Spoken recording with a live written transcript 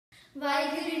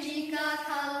वाहिगुरु जी का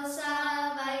खालसा,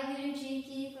 वाहिगुरु जी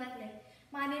की फतेह.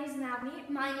 My name is Navneet.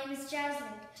 My name is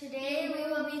Jasleen. Today we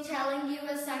will be telling you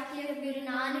a Saakhi of Guru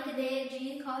Nanak Dev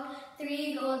Ji called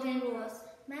 3 Golden Rules.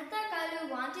 Mehta Kalu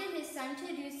wanted his son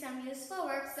to do some useful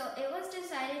work, so it was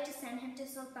decided to send him to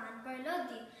Sultanpur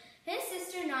Lodi. His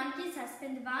sister Nanki's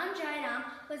husband Diwan Jai Ram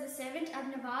was a servant of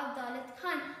Nawab Daulat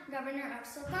Khan, governor of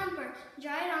Sultanpur.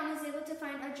 Jai Ram was able to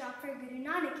find a job for Guru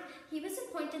Nanak. He was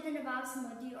appointed the Nawab's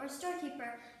Modi or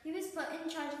storekeeper. He was put in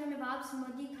charge of the Nawab's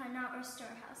Modi Khana or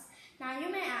storehouse. Now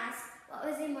you may ask, what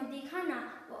was a Modi Khana?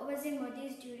 What was a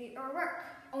Modi's duty or work?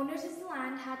 Owners of the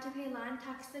land had to pay land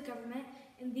tax to the government.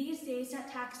 In these days,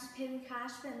 that tax is paid in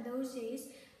cash, but in those days,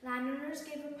 landowners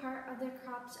gave a part of their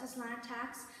crops as land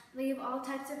tax. They gave all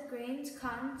types of grains,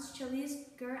 cottons, chilies,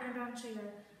 gur, and brown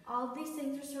sugar. All of these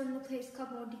things were stored in a place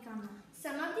called Modi Khana.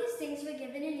 Some of these things were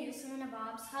given in use in the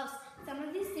Nawab's house. Some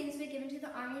of these things were given to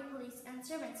the army, police, and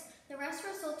servants. The rest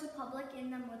were sold to public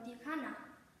in the Modi Khana.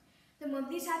 The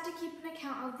Modis had to keep an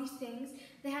account of these things.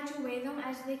 They had to weigh them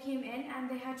as they came in, and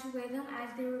they had to weigh them as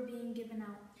they were being given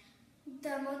out.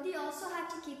 The Modi also had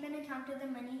to keep an account of the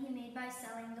money he made by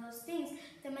selling those things.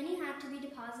 The money had to be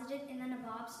deposited in the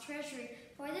Nawab's treasury.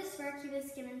 For this work, he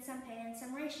was given some pay and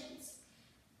some rations.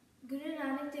 Guru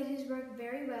Nanak did his work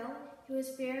very well. He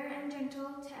was fair and gentle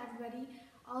to everybody.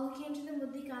 All who came to the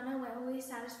Modi Khana were always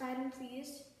satisfied and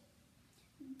pleased.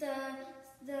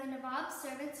 The Nawab's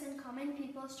servants and common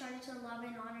people started to love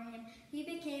and honor him. He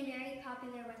became very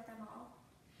popular with them all.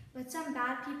 But some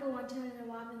bad people went to the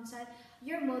Nawab and said,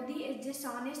 "Your Modi is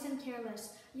dishonest and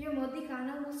careless. Your Modi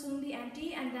Khana will soon be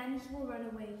empty and then he will run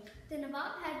away." The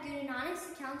Nawab had Guru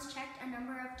Nanak's accounts checked a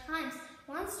number of times.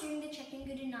 Once during the checking,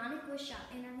 Guru Nanak was shut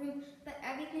in a room, but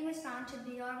everything was found to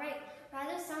be alright.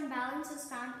 Rather, some balance was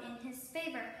found in his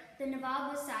favor. The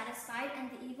Nawab was satisfied and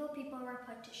the evil people were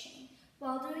put to shame.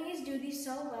 While doing his duties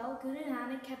so well, Guru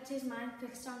Nanak kept his mind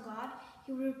fixed on God.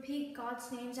 He would repeat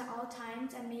God's names at all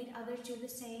times and made others do the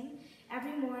same.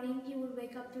 Every morning, he would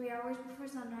wake up 3 hours before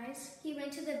sunrise. He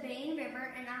went to the Bain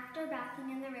River, and after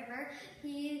bathing in the river,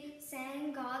 he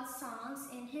sang God's songs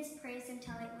in his praise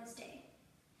until it was day.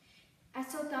 At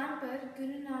Sultanpur,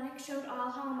 Guru Nanak showed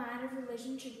all how a man of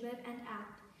religion should live and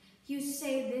act. He used to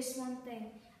say this one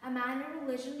thing: a man of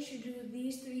religion should do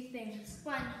these 3 things.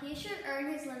 1. He should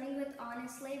earn his living with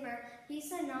honest labor. He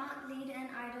should not lead an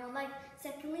idle life.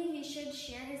 Secondly, he should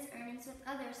share his earnings with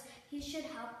others. He should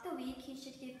help the weak. He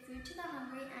should give food to the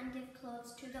hungry and give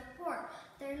clothes to the poor.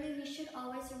 Thirdly, he should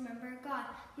always remember God.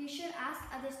 He should ask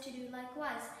others to do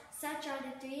likewise. Such are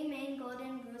the 3 main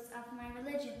golden rules of my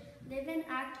religion. Live and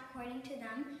act according to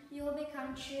them. You will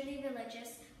become truly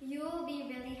religious. You will be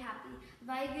really happy.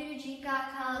 Vaheguru Ji ka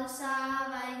Khalsa,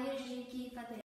 Vaheguru Ji ki Fateh.